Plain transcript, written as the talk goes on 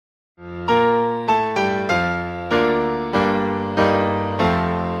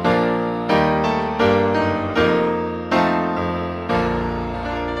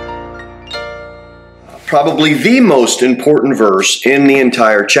probably the most important verse in the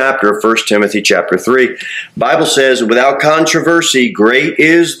entire chapter of 1 Timothy chapter 3. The Bible says, without controversy, great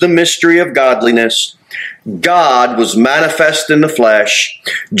is the mystery of godliness. God was manifest in the flesh,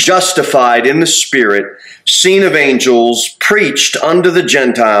 justified in the spirit, seen of angels, preached unto the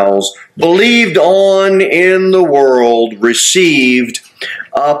Gentiles, believed on in the world, received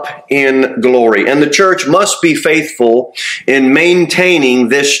up in glory. And the church must be faithful in maintaining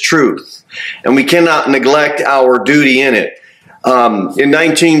this truth. And we cannot neglect our duty in it. In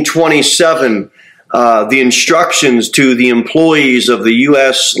 1927, the instructions to the employees of the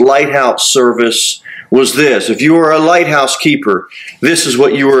U.S. Lighthouse Service was this: if you were a lighthouse keeper, this is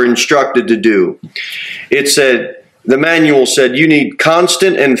what you were instructed to do. It said, the manual said, you need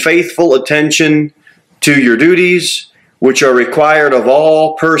constant and faithful attention to your duties, which are required of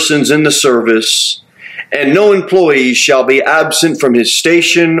all persons in the service, and no employee shall be absent from his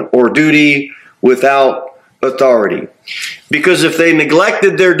station or duty without authority. Because if they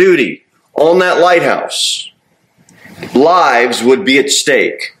neglected their duty on that lighthouse, lives would be at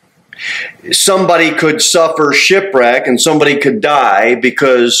stake. Somebody could suffer shipwreck and somebody could die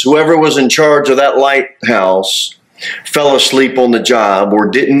because whoever was in charge of that lighthouse fell asleep on the job or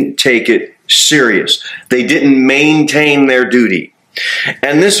didn't take it serious. They didn't maintain their duty.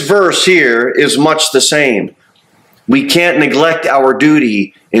 And this verse here is much the same. We can't neglect our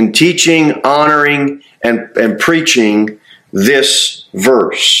duty in teaching, honoring, and preaching this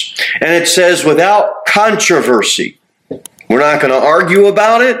verse. And it says, without controversy. We're not going to argue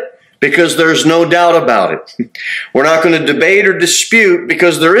about it because there's no doubt about it. We're not going to debate or dispute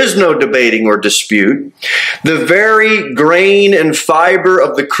because there is no debating or dispute. The very grain and fiber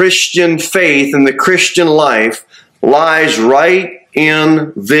of the Christian faith and the Christian life lies right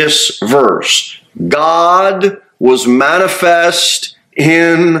in this verse. God was manifest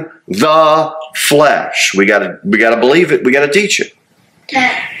in the flesh. We gotta believe it. We gotta teach it.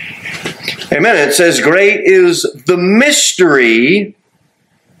 Amen. It says, great is the mystery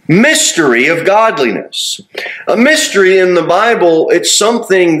of godliness. A mystery in the Bible, it's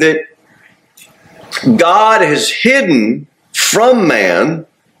something that God has hidden from man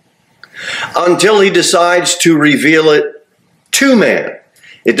until he decides to reveal it to man.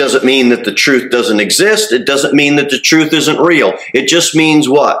 It doesn't mean that the truth doesn't exist. It doesn't mean that the truth isn't real. It just means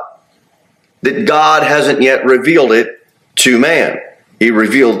what? That God hasn't yet revealed it to man. He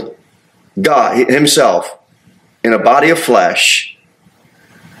revealed God himself in a body of flesh.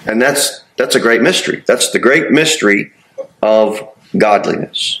 And that's a great mystery. That's the great mystery of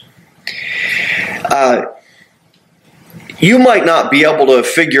godliness. You might not be able to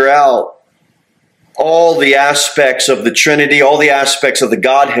figure out all the aspects of the Trinity, all the aspects of the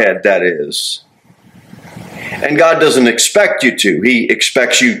Godhead, that is. And God doesn't expect you to. He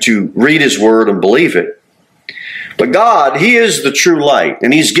expects you to read His Word and believe it. But God, He is the true light,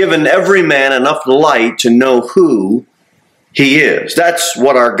 and He's given every man enough light to know who He is. That's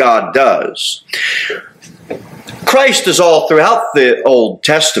what our God does. Christ is all throughout the Old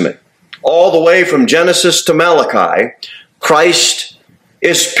Testament, all the way from Genesis to Malachi. Christ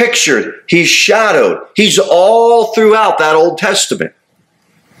is pictured. He's shadowed. He's all throughout that Old Testament.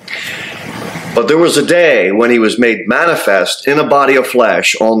 But there was a day when He was made manifest in a body of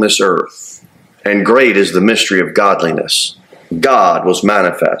flesh on this earth. And great is the mystery of godliness. God was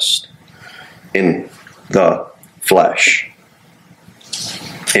manifest in the flesh.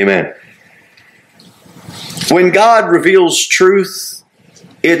 Amen. When God reveals truth,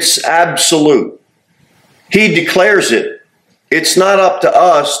 it's absolute. He declares it. It's not up to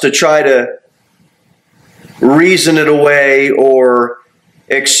us to try to reason it away or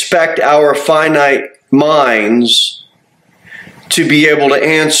expect our finite minds to be able to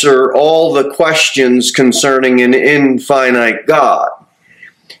answer all the questions concerning an infinite God.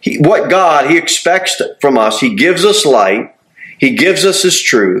 What God He expects from us, He gives us light, He gives us His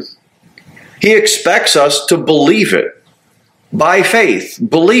truth. He expects us to believe it. By faith,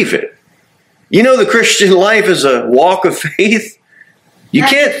 believe it. You know, the Christian life is a walk of faith. You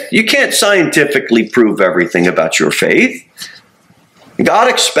can't scientifically prove everything about your faith. God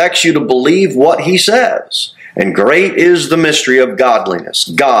expects you to believe what He says. And great is the mystery of godliness.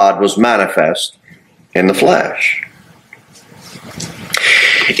 God was manifest in the flesh.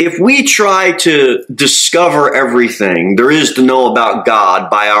 If we try to discover everything there is to know about God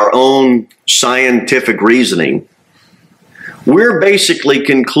by our own scientific reasoning, we're basically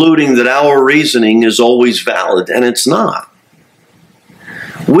concluding that our reasoning is always valid, and it's not.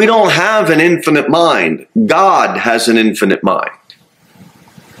 We don't have an infinite mind. God has an infinite mind.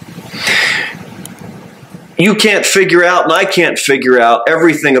 You can't figure out, and I can't figure out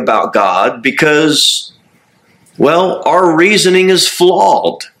everything about God because Well, our reasoning is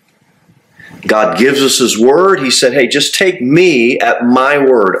flawed. God gives us His Word. He said, hey, just take me at my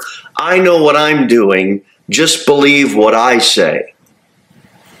word. I know what I'm doing. Just believe what I say.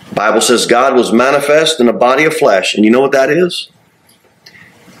 The Bible says God was manifest in a body of flesh. And you know what that is?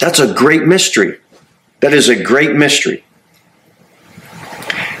 That's a great mystery. That is a great mystery.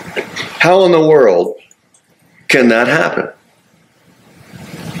 How in the world can that happen?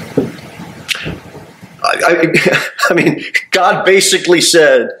 I mean, God basically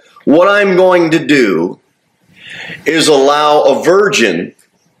said, what I'm going to do is allow a virgin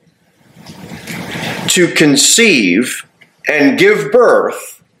to conceive and give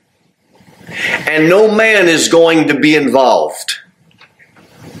birth, and no man is going to be involved.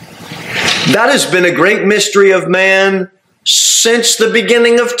 That has been a great mystery of man since the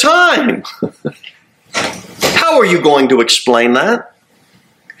beginning of time. How are you going to explain that?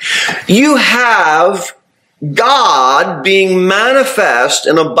 You have God being manifest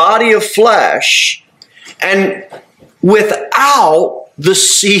in a body of flesh and without the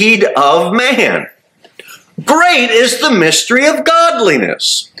seed of man. Great is the mystery of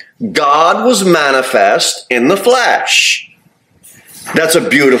godliness. God was manifest in the flesh. That's a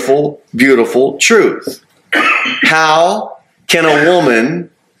beautiful, beautiful truth. How can a woman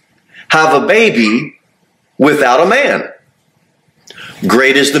have a baby without a man?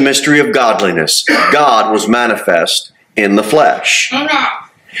 Great is the mystery of godliness. God was manifest in the flesh. Amen.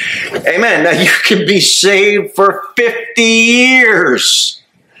 Amen. Now you can be saved for 50 years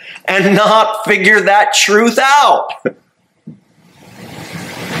and not figure that truth out.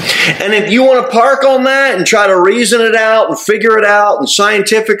 And if you want to park on that and try to reason it out and figure it out and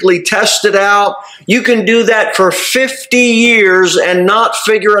scientifically test it out, you can do that for 50 years and not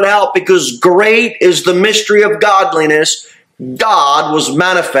figure it out, because great is the mystery of godliness. God was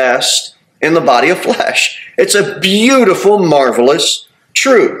manifest in the body of flesh. It's a beautiful, marvelous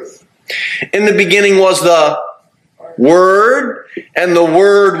truth. In the beginning was the Word, and the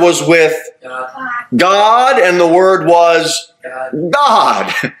Word was with God, and the Word was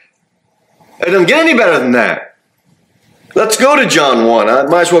God. It doesn't get any better than that. Let's go to John 1. I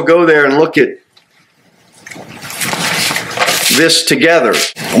might as well go there and look at this together.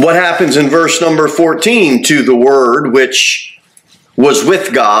 What happens in verse number 14 to the Word which was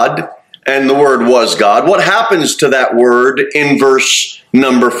with God, and the Word was God? What happens to that Word in verse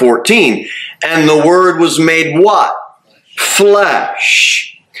number 14? And the Word was made what?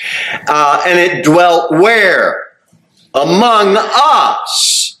 Flesh. And it dwelt where? Among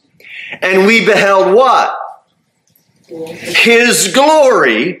us. And we beheld what? His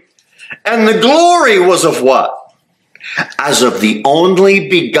glory. And the glory was of what? As of the only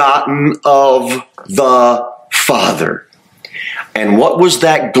begotten of the Father. And what was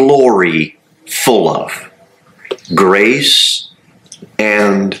that glory full of? Grace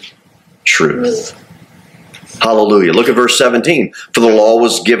and truth. Hallelujah. Look at verse 17. For the law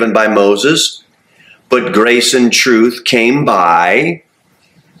was given by Moses, but grace and truth came by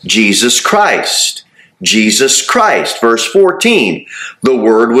Jesus Christ. Jesus Christ. Verse 14. The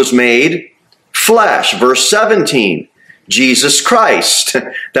Word was made flesh. Verse 17. Jesus Christ.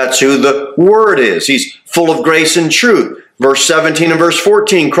 That's who the Word is. He's full of grace and truth. Verse 17 and verse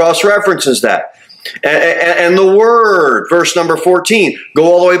 14 cross-references that. And the Word, verse number 14. Go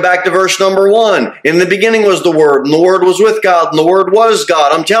all the way back to verse number 1. In the beginning was the Word, and the Word was with God, and the Word was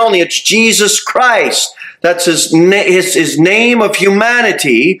God. I'm telling you, it's Jesus Christ. That's his name of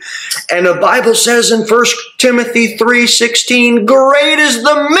humanity. And the Bible says in 1 Timothy 3:16, great is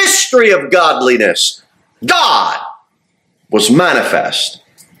the mystery of godliness. God was manifest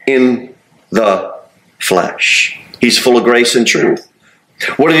in the flesh. He's full of grace and truth.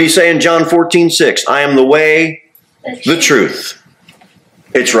 What did he say in John 14:6? I am the way, the truth.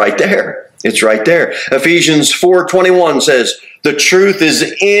 It's right there. It's right there. Ephesians 4:21 says, the truth is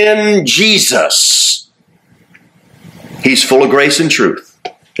in Jesus. He's full of grace and truth.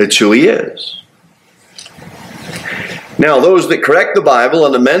 It's who he is. Now, those that correct the Bible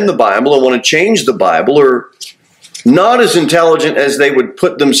and amend the Bible and want to change the Bible are not as intelligent as they would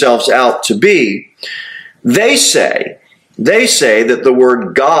put themselves out to be. They say that the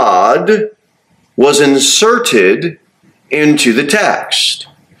word God was inserted into the text,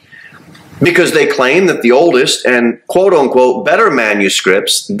 because they claim that the oldest and quote-unquote better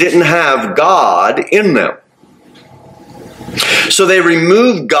manuscripts didn't have God in them. So they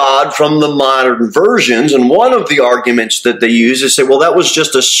removed God from the modern versions, and one of the arguments that they use is say, well, that was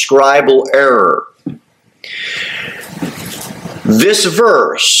just a scribal error. This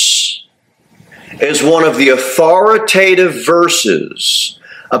verse is one of the authoritative verses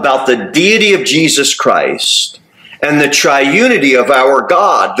about the deity of Jesus Christ and the triunity of our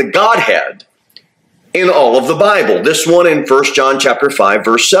God, the Godhead, in all of the Bible. This one in 1 John chapter 5,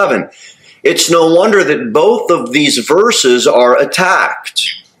 verse 7. It's no wonder that both of these verses are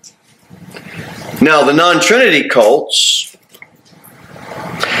attacked. Now, the non-Trinity cults,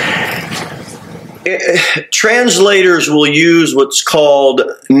 translators will use what's called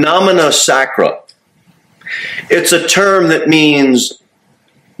nomina sacra. It's a term that means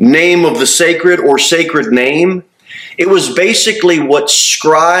name of the sacred or sacred name. It was basically what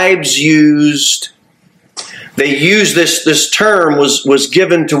scribes used. They used this term was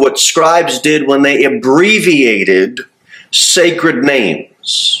given to what scribes did when they abbreviated sacred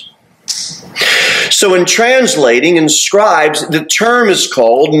names. So in translating, in scribes, the term is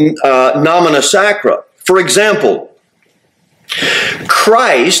called nomina sacra. For example,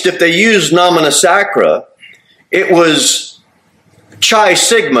 Christ, if they used nomina sacra, it was chi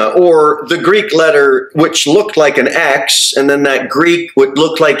sigma, or the Greek letter which looked like an X, and then that Greek would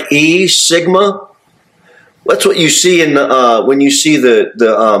look like E, sigma. That's what you see in when you see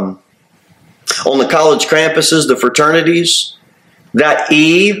on the college campuses, the fraternities. That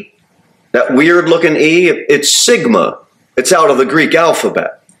E, that weird looking E, it's sigma. It's out of the Greek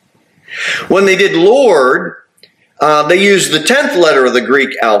alphabet. When they did Lord, they used the 10th letter of the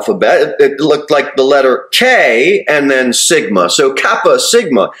Greek alphabet. It looked like the letter K and then sigma. So Kappa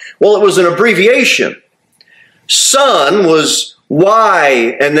Sigma. Well, it was an abbreviation. Son was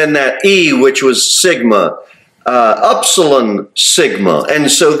Y and then that E, which was sigma. Upsilon sigma.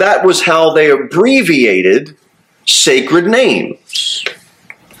 And so that was how they abbreviated sacred names.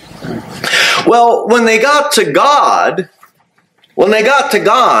 Well, when they got to God,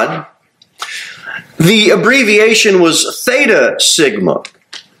 the abbreviation was theta sigma.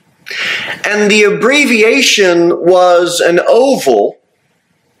 And the abbreviation was an oval.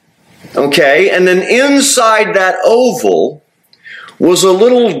 Okay, and then inside that oval was a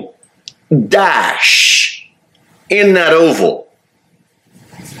little dash in that oval.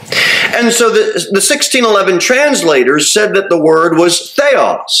 And so the 1611 translators said that the word was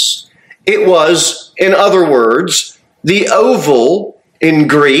theos. It was, in other words, the oval in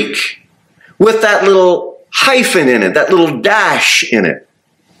Greek with that little hyphen in it, that little dash in it.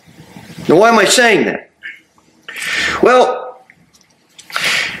 Now, why am I saying that? Well,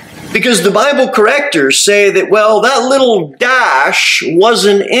 because the Bible correctors say that, well, that little dash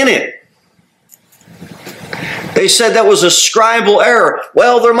wasn't in it. They said that was a scribal error.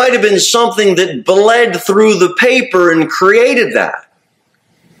 Well, there might have been something that bled through the paper and created that.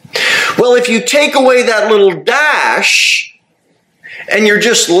 Well, if you take away that little dash and you're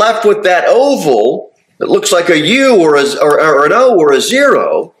just left with that oval that looks like a U or an O or a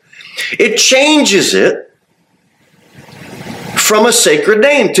zero, it changes it from a sacred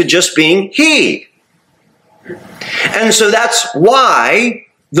name to just being He. And so that's why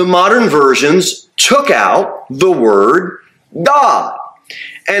the modern versions took out the word God.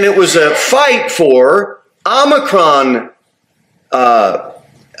 And it was a fight for Omicron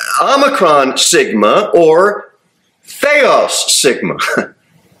sigma or Theos sigma.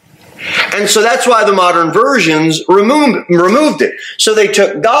 And so that's why the modern versions removed it. So they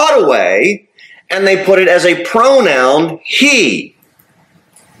took God away and they put it as a pronoun He.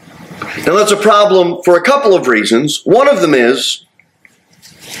 Now that's a problem for a couple of reasons. One of them is,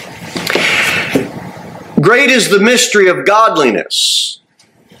 great is the mystery of godliness.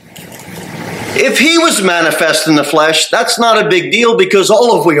 If He was manifest in the flesh, that's not a big deal because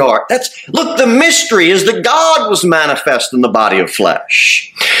all of we are. Look, the mystery is that God was manifest in the body of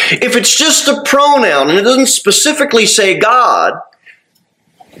flesh. If it's just a pronoun and it doesn't specifically say God,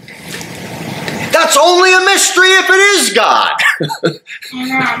 that's only a mystery if it is God.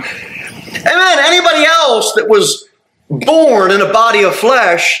 Amen. Amen. Anybody else that was born in a body of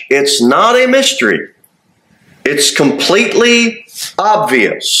flesh, it's not a mystery. It's completely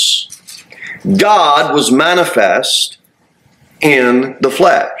obvious. God was manifest in the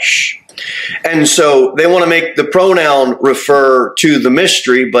flesh. And so they want to make the pronoun refer to the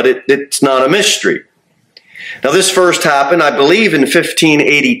mystery, but it's not a mystery. Now this first happened, I believe, in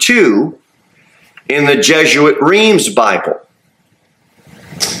 1582 in the Jesuit Reims Bible,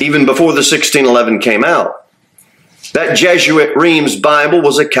 even before the 1611 came out. That Jesuit Reims Bible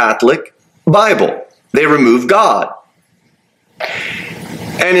was a Catholic Bible. They removed God.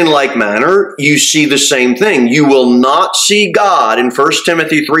 And in like manner, you see the same thing. You will not see God in 1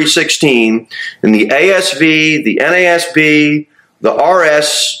 Timothy 3:16 in the ASV, the NASB, the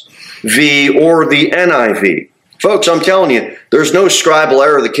RSV, or the NIV. Folks, I'm telling you, there's no scribal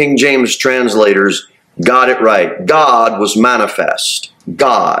error. The King James translators got it right. God was manifest.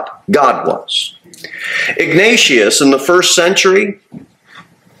 God was. Ignatius in the first century,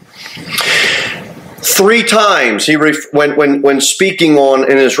 3 times when speaking on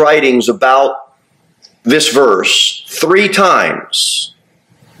in his writings about this verse, 3 times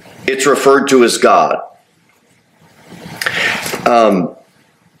it's referred to as God.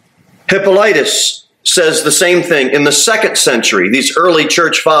 Hippolytus says the same thing in the 2nd century, these early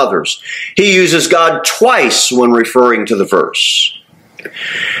church fathers. He uses God twice when referring to the verse.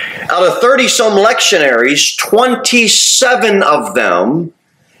 Out of 30-some lectionaries, 27 of them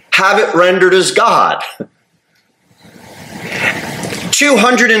have it rendered as God.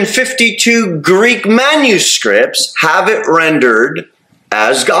 252 Greek manuscripts have it rendered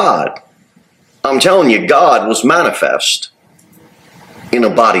as God. I'm telling you, God was manifest in a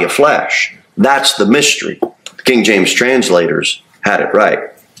body of flesh. That's the mystery. The King James translators had it right.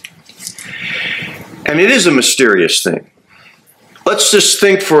 And it is a mysterious thing. Let's just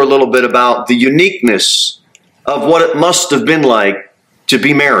think for a little bit about the uniqueness of what it must have been like to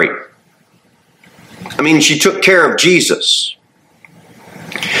be Mary. I mean, she took care of Jesus.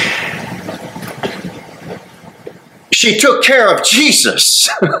 She took care of Jesus.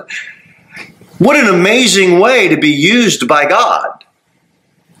 What an amazing way to be used by God.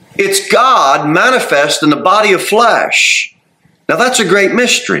 It's God manifest in the body of flesh. Now that's a great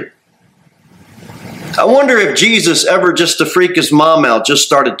mystery. I wonder if Jesus ever, just to freak his mom out, just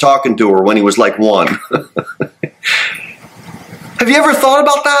started talking to her when he was like 1. Have you ever thought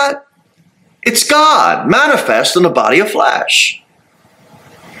about that? It's God manifest in the body of flesh.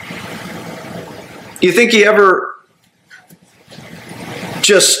 You think he ever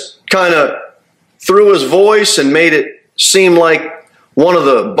just kind of threw his voice and made it seem like one of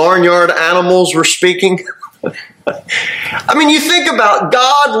the barnyard animals were speaking? I mean, you think about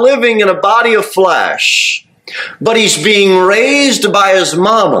God living in a body of flesh, but he's being raised by his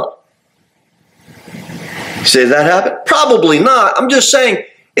mama. You say, did that happen? Probably not. I'm just saying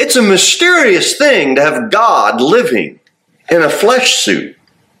it's a mysterious thing to have God living in a flesh suit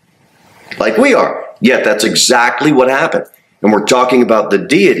like we are. Yet that's exactly what happened. And we're talking about the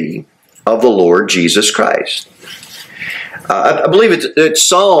deity of the Lord Jesus Christ. I believe it's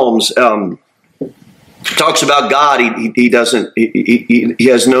Psalms talks about God. He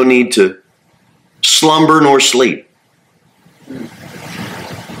has no need to slumber nor sleep.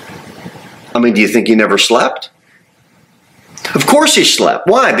 I mean, do you think he never slept? Of course he slept.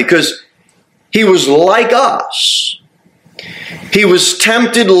 Why? Because he was like us. He was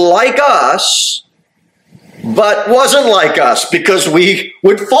tempted like us, but wasn't like us, because we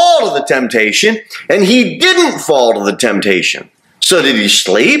would fall to the temptation, and he didn't fall to the temptation. So did he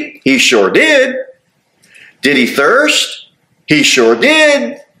sleep? He sure did. Did he thirst? He sure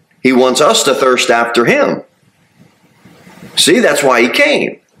did. He wants us to thirst after him. See, that's why he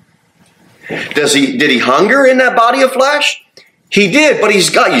came. Did he hunger in that body of flesh? He did, but you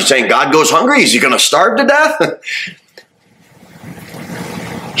saying God goes hungry? Is he going to starve to death?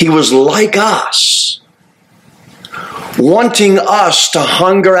 He was like us, wanting us to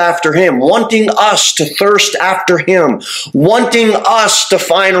hunger after him, wanting us to thirst after him, wanting us to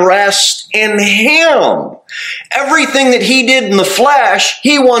find rest in him. Everything that he did in the flesh,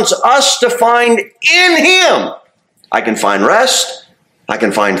 he wants us to find in him. I can find rest. I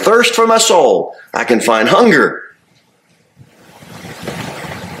can find thirst for my soul. I can find hunger.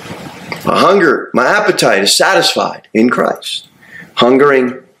 My hunger, my appetite is satisfied in Christ.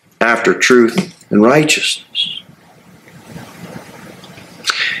 Hungering after truth and righteousness.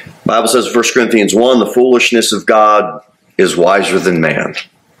 The Bible says in 1 Corinthians 1, the foolishness of God is wiser than man.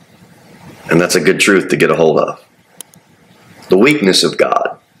 And that's a good truth to get a hold of. The weakness of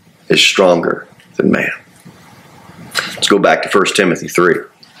God is stronger than man. Let's go back to 1 Timothy 3.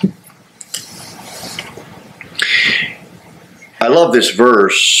 I love this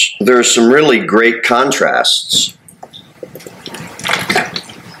verse. There's some really great contrasts.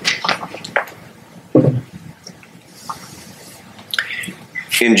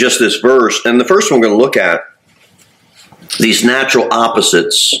 In just this verse. And the first one we're going to look at, these natural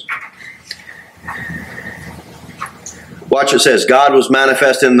opposites. Watch, it says, God was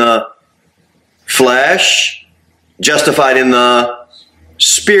manifest in the flesh, justified in the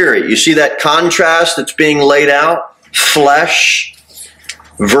spirit. You see that contrast that's being laid out? Flesh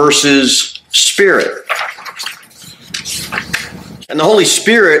versus spirit. And the Holy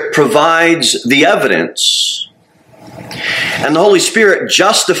Spirit provides the evidence. And the Holy Spirit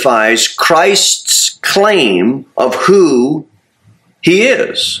justifies Christ's claim of who he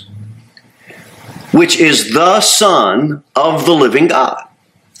is, which is the Son of the living God.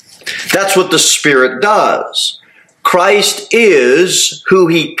 That's what the Spirit does. Christ is who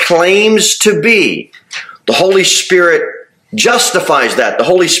he claims to be. The Holy Spirit justifies that. The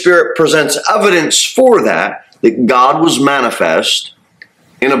Holy Spirit presents evidence for that God was manifest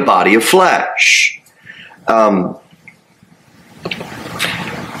in a body of flesh.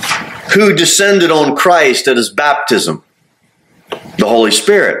 Who descended on Christ at his baptism? The Holy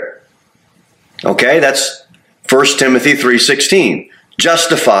Spirit. Okay, that's 1 Timothy 3:16.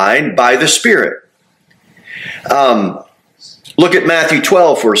 Justified by the Spirit. Look at Matthew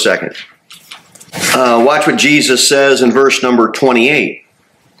 12 for a second. Watch what Jesus says in verse number 28.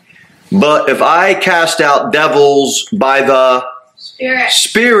 But if I cast out devils by the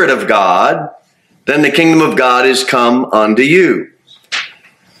Spirit of God, then the kingdom of God is come unto you.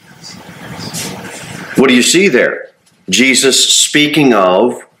 What do you see there? Jesus speaking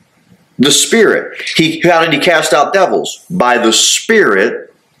of the Spirit. How did he cast out devils? By the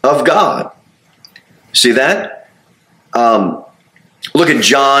Spirit of God. See that? Look at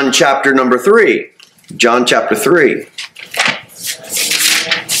John chapter number 3. John chapter 3.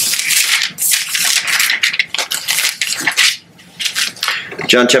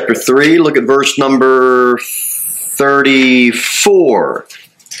 John chapter 3, look at verse number 34.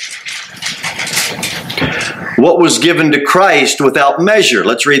 What was given to Christ without measure?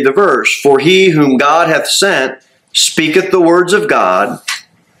 Let's read the verse. For he whom God hath sent speaketh the words of God,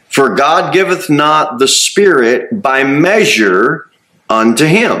 for God giveth not the Spirit by measure unto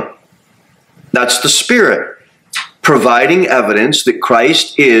him. That's the Spirit, providing evidence that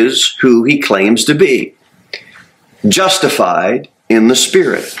Christ is who he claims to be. Justified in the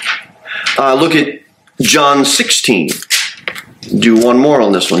Spirit. Look at John 16. Do one more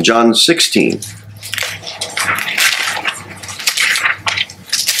on this one. John 16.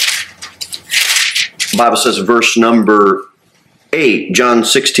 The Bible says verse number 8. John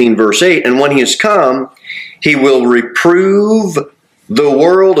 16 verse 8. And when he is come, he will reprove the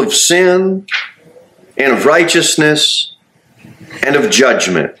world of sin and of righteousness and of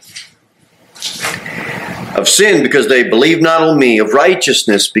judgment. Of sin, because they believe not on me. Of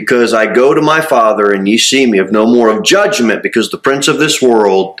righteousness, because I go to my Father, and ye see me. Of no more. Of judgment, because the prince of this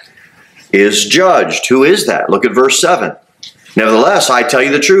world is judged. Who is that? Look at verse 7. Nevertheless, I tell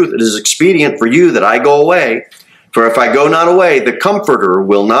you the truth. It is expedient for you that I go away. For if I go not away, the Comforter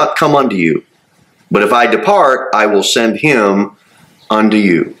will not come unto you. But if I depart, I will send him unto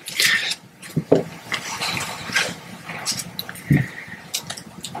you.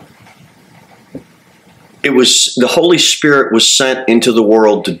 It was the Holy Spirit was sent into the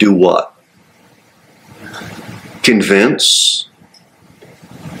world to do what? Convince,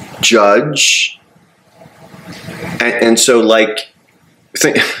 judge, and so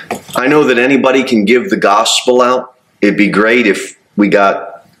I know that anybody can give the gospel out. It'd be great if we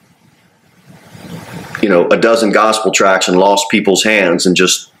got a dozen gospel tracts in lost people's hands and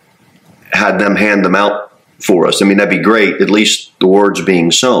just had them hand them out for us. I mean, that'd be great. At least the word's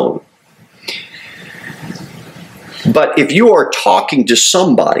being sown. But if you are talking to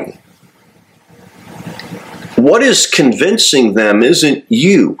somebody, what is convincing them isn't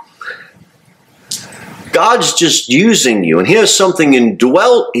you. God's just using you, and he has something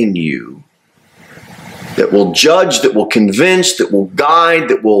indwelt in you that will judge, that will convince, that will guide,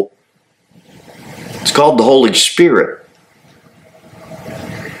 it's called the Holy Spirit.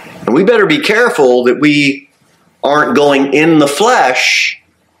 And we better be careful that we aren't going in the flesh.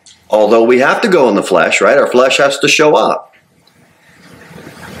 Although we have to go in the flesh, right? Our flesh has to show up.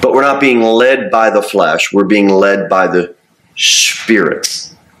 But we're not being led by the flesh. We're being led by the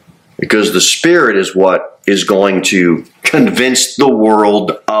Spirit. Because the Spirit is what is going to convince the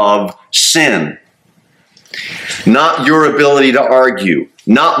world of sin. Not your ability to argue.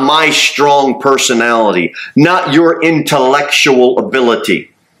 Not my strong personality. Not your intellectual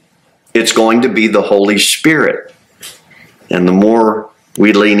ability. It's going to be the Holy Spirit. And the more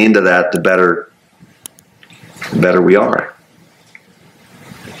we lean into that, the better we are.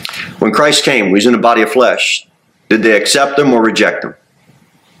 When Christ came, he was in a body of flesh. Did they accept him or reject him?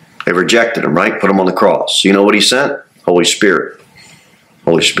 They rejected him, right? Put him on the cross. You know what he sent? Holy Spirit.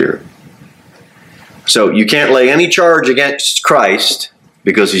 Holy Spirit. So you can't lay any charge against Christ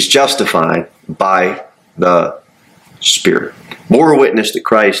because he's justified by the Spirit. Bore witness that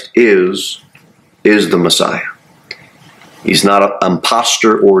Christ is the Messiah. He's not an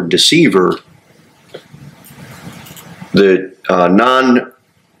imposter or deceiver. The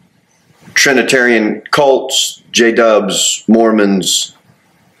non-Trinitarian cults, J-Dubs, Mormons,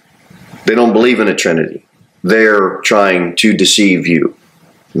 they don't believe in a Trinity. They're trying to deceive you.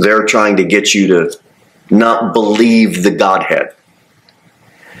 They're trying to get you to not believe the Godhead.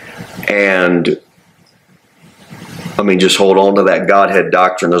 And I mean, just hold on to that Godhead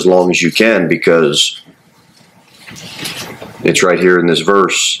doctrine as long as you can, because it's right here in this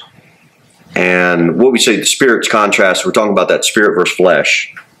verse. And what we say, the Spirit's contrast, we're talking about that Spirit versus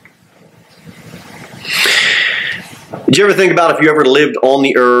flesh. Did you ever think about if you ever lived on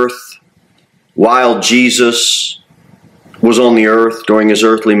the earth while Jesus was on the earth during his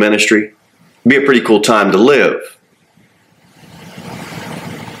earthly ministry? It'd be a pretty cool time to live.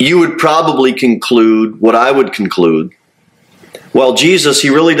 You would probably conclude what I would conclude. Well, Jesus, he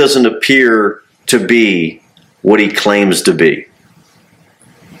really doesn't appear to be what he claims to be.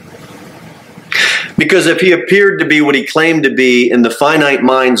 Because if he appeared to be what he claimed to be in the finite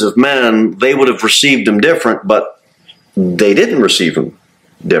minds of men, they would have received him different, but they didn't receive him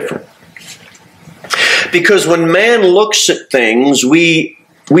different. Because when man looks at things, we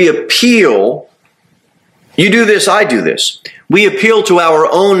appeal. You do this, I do this. We appeal to our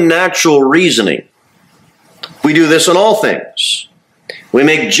own natural reasoning. We do this in all things. We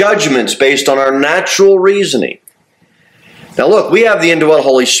make judgments based on our natural reasoning. Now look, we have the indwelt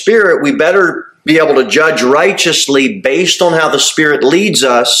Holy Spirit. We better be able to judge righteously based on how the Spirit leads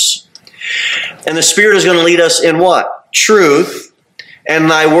us. And the Spirit is going to lead us in what? Truth. And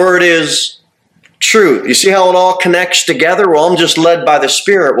thy word is truth. You see how it all connects together? Well, I'm just led by the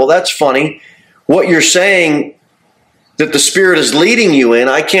Spirit. Well, that's funny. What you're saying that the Spirit is leading you in,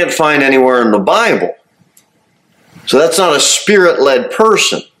 I can't find anywhere in the Bible. So that's not a Spirit-led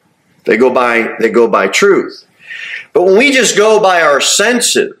person. They go by truth. But when we just go by our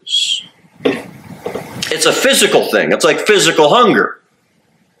senses, it's a physical thing. It's like physical hunger.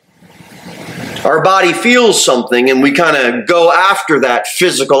 Our body feels something and we kind of go after that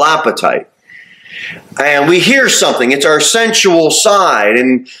physical appetite. And we hear something. It's our sensual side.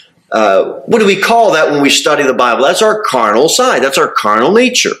 And what do we call that when we study the Bible? That's our carnal side. That's our carnal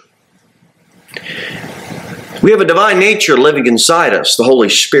nature. We have a divine nature living inside us, the Holy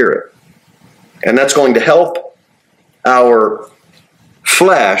Spirit. And that's going to help our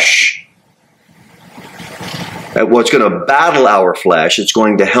flesh. What's going to battle our flesh, it's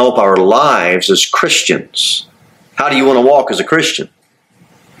going to help our lives as Christians. How do you want to walk as a Christian?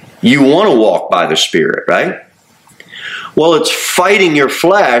 You want to walk by the Spirit, right? Well, it's fighting your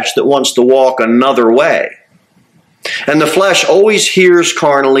flesh that wants to walk another way. And the flesh always hears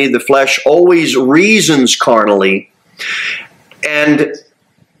carnally. The flesh always reasons carnally. And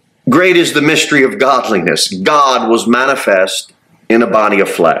great is the mystery of godliness. God was manifest in a body of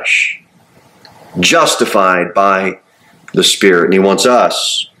flesh, justified by the Spirit. And He wants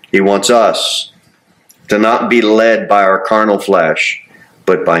us to not be led by our carnal flesh,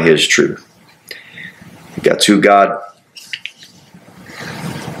 but by His truth. That's who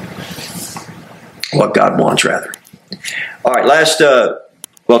what God wants, rather. All right,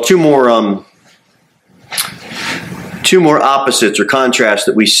 two more opposites or contrasts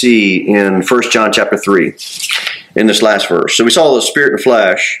that we see in 1 John chapter 3 in this last verse. So we saw the Spirit and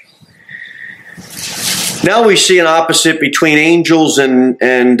flesh. Now we see an opposite between angels and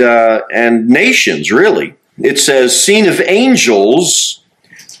nations, really. It says, seen of angels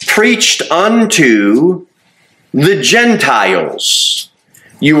preached unto the Gentiles.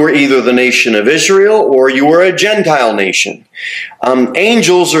 You were either the nation of Israel or you were a Gentile nation.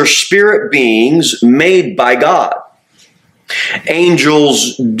 Angels are spirit beings made by God.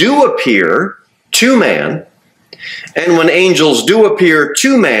 Angels do appear to man, and when angels do appear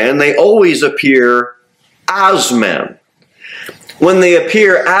to man, they always appear as men. When they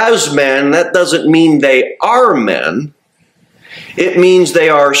appear as men, that doesn't mean they are men. It means they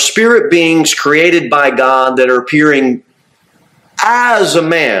are spirit beings created by God that are appearing as a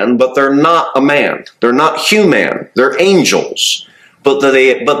man, but they're not a man. They're not human. They're angels. But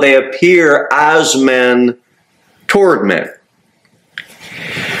they appear as men toward men.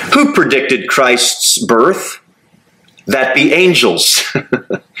 Who predicted Christ's birth? That be angels.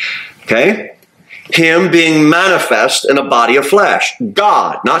 Okay? Him being manifest in a body of flesh.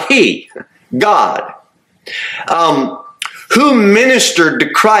 God, not he. God. Who ministered to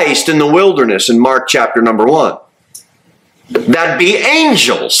Christ in the wilderness in Mark chapter number 1? That'd be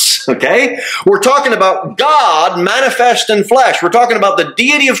angels, okay? We're talking about God manifest in flesh. We're talking about the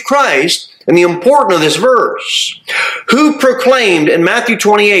deity of Christ and the importance of this verse. Who proclaimed, in Matthew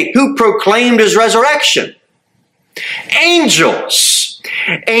 28, who proclaimed His resurrection? Angels.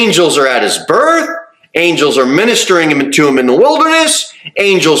 Angels are at His birth. Angels are ministering to Him in the wilderness.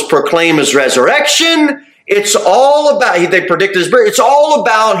 Angels proclaim His resurrection. It's all about, they predict His birth. It's all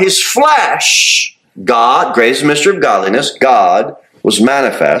about His flesh. God, greatest mystery of godliness, God was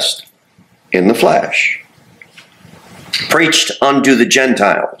manifest in the flesh. Preached unto the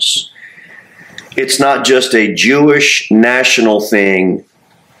Gentiles. It's not just a Jewish national thing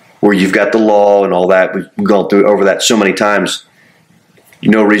where you've got the law and all that. We've gone through over that so many times.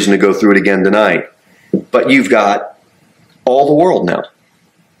 No reason to go through it again tonight. But you've got all the world now.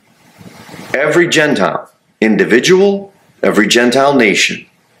 Every Gentile individual, every Gentile nation.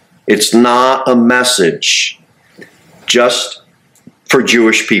 It's not a message just for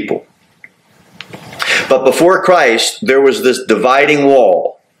Jewish people. But before Christ, there was this dividing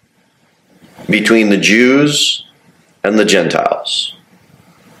wall between the Jews and the Gentiles.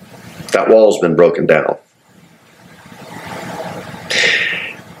 That wall's been broken down.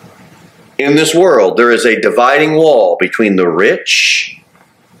 In this world, there is a dividing wall between the rich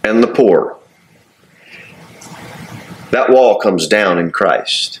and the poor. That wall comes down in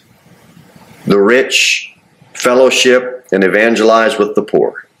Christ. The rich fellowship and evangelize with the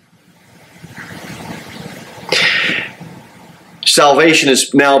poor. Salvation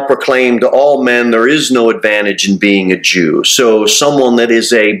is now proclaimed to all men. There is no advantage in being a Jew. So someone that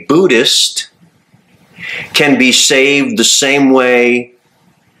is a Buddhist can be saved the same way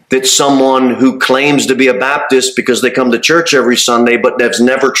that someone who claims to be a Baptist because they come to church every Sunday but has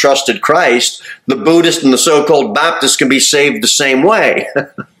never trusted Christ, the Buddhist and the so-called Baptist can be saved the same way.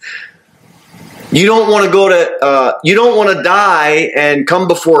 You don't want to you don't want to die and come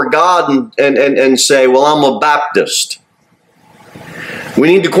before God and say, well, I'm a Baptist. We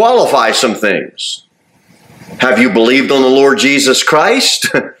need to qualify some things. Have you believed on the Lord Jesus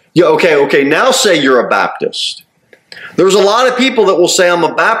Christ? Yeah, okay, now say you're a Baptist. There's a lot of people that will say, I'm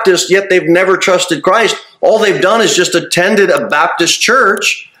a Baptist, yet they've never trusted Christ. All they've done is just attended a Baptist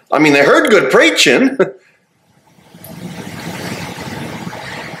church. I mean, they heard good preaching.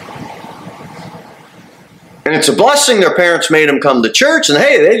 And it's a blessing their parents made them come to church, and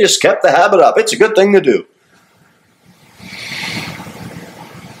hey, they just kept the habit up. It's a good thing to do.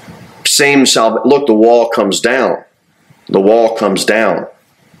 Look, the wall comes down. The wall comes down.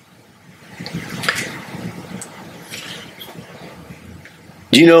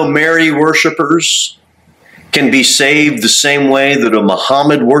 Do you know Mary worshipers can be saved the same way that a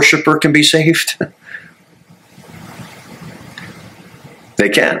Muhammad worshiper can be saved? They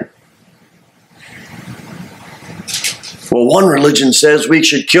can. Well, one religion says we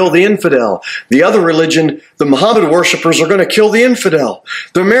should kill the infidel. The other religion, the Muhammad worshipers, are going to kill the infidel.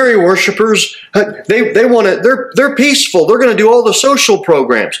 The Mary worshipers, they want to. They're peaceful. They're going to do all the social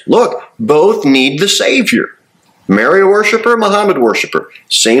programs. Look, both need the Savior. Mary worshiper, Muhammad worshiper,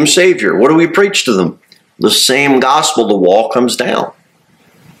 same Savior. What do we preach to them? The same gospel. The wall comes down.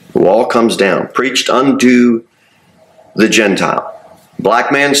 The wall comes down. Preached unto the Gentile.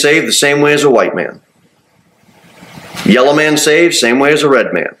 Black man saved the same way as a white man. Yellow man saved, same way as a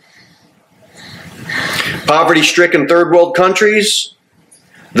red man. Poverty-stricken third world countries,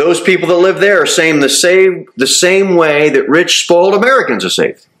 those people that live there are saying the same way that rich, spoiled Americans are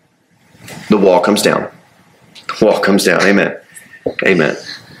saved. The wall comes down. The wall comes down. Amen. Amen.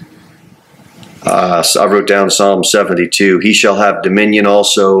 I wrote down Psalm 72. He shall have dominion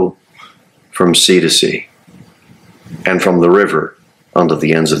also from sea to sea, and from the river unto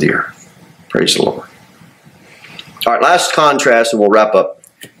the ends of the earth. Praise the Lord. All right, last contrast, and we'll wrap up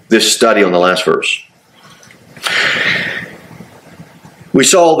this study on the last verse. We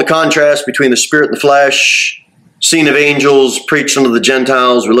saw the contrast between the spirit and the flesh, seen of angels, preached unto the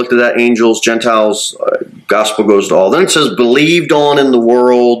Gentiles. We looked at that, angels, Gentiles, gospel goes to all. Then it says, believed on in the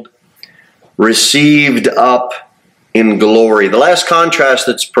world, received up in glory. The last contrast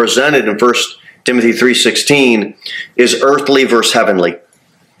that's presented in 1 Timothy 3:16 is earthly versus heavenly.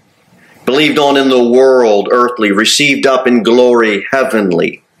 Believed on in the world, earthly, received up in glory,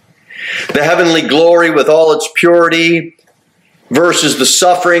 heavenly. The heavenly glory with all its purity versus the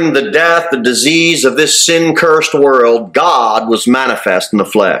suffering, the death, the disease of this sin-cursed world. God was manifest in the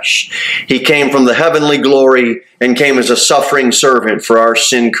flesh. He came from the heavenly glory and came as a suffering servant for our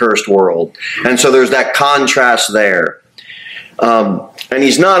sin-cursed world. And so there's that contrast there. And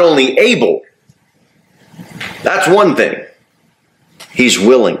he's not only able, that's one thing. He's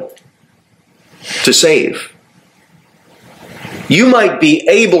willing to save. You might be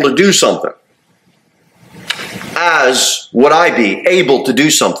able to do something, as would I be able to do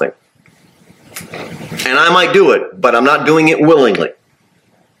something. And I might do it, but I'm not doing it willingly.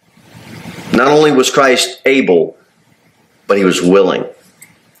 Not only was Christ able, but he was willing.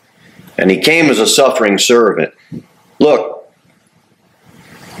 And he came as a suffering servant. Look,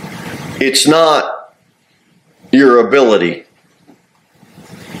 it's not your ability.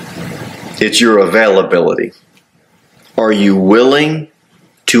 It's your availability. Are you willing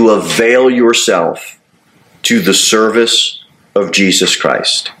to avail yourself to the service of Jesus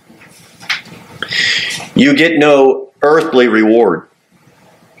Christ? You get no earthly reward.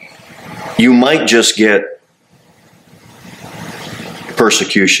 You might just get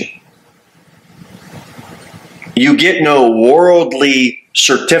persecution. You get no worldly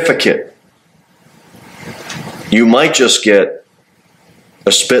certificate. You might just get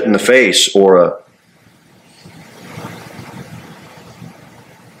a spit in the face or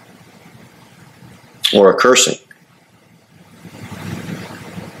a cursing.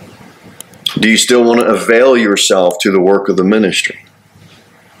 Do you still want to avail yourself to the work of the ministry?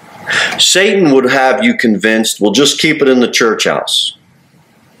 Satan would have you convinced, well, just keep it in the church house.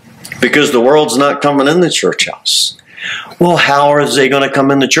 Because the world's not coming in the church house. Well, how are they going to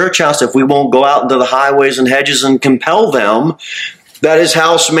come in the church house if we won't go out into the highways and hedges and compel them that his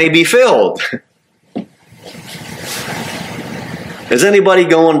house may be filled? Is anybody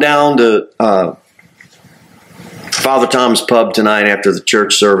going down to Father Tom's Pub tonight after the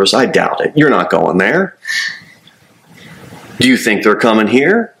church service? I doubt it. You're not going there. Do you think they're coming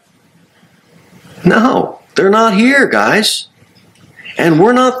here? No, they're not here, guys. And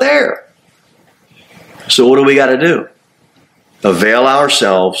we're not there. So what do we got to do? Avail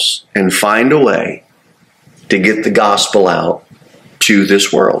ourselves and find a way to get the gospel out to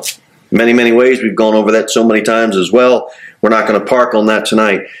this world. Many, many ways. We've gone over that so many times as well. We're not going to park on that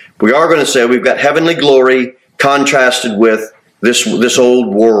tonight. We are going to say we've got heavenly glory contrasted with this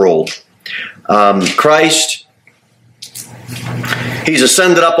old world. Christ, He's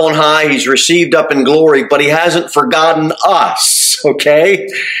ascended up on high. He's received up in glory, but He hasn't forgotten us, okay?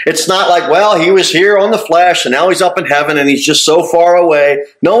 It's not like, well, He was here on the flesh and now He's up in heaven and He's just so far away.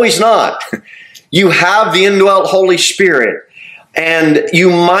 No, He's not. You have the indwelt Holy Spirit, and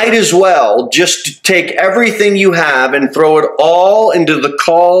you might as well just take everything you have and throw it all into the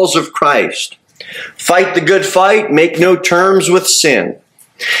cause of Christ. Fight the good fight, make no terms with sin.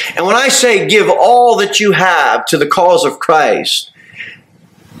 And when I say give all that you have to the cause of Christ,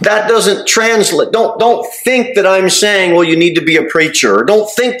 that doesn't translate. Don't think that I'm saying, well, you need to be a preacher. Or don't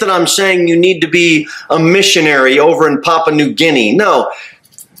think that I'm saying you need to be a missionary over in Papua New Guinea. No.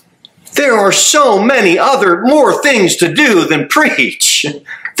 There are so many more things to do than preach.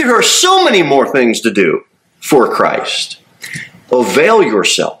 There are so many more things to do for Christ. Avail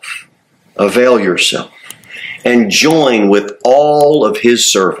yourself. Avail yourself. And join with all of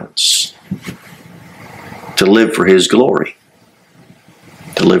His servants to live for His glory.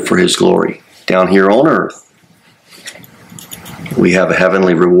 To live for His glory. Down here on earth, we have a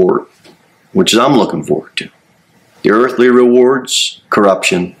heavenly reward, which I'm looking forward to. The earthly rewards,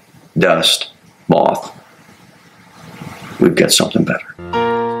 corruption, dust, moth. We've got something better.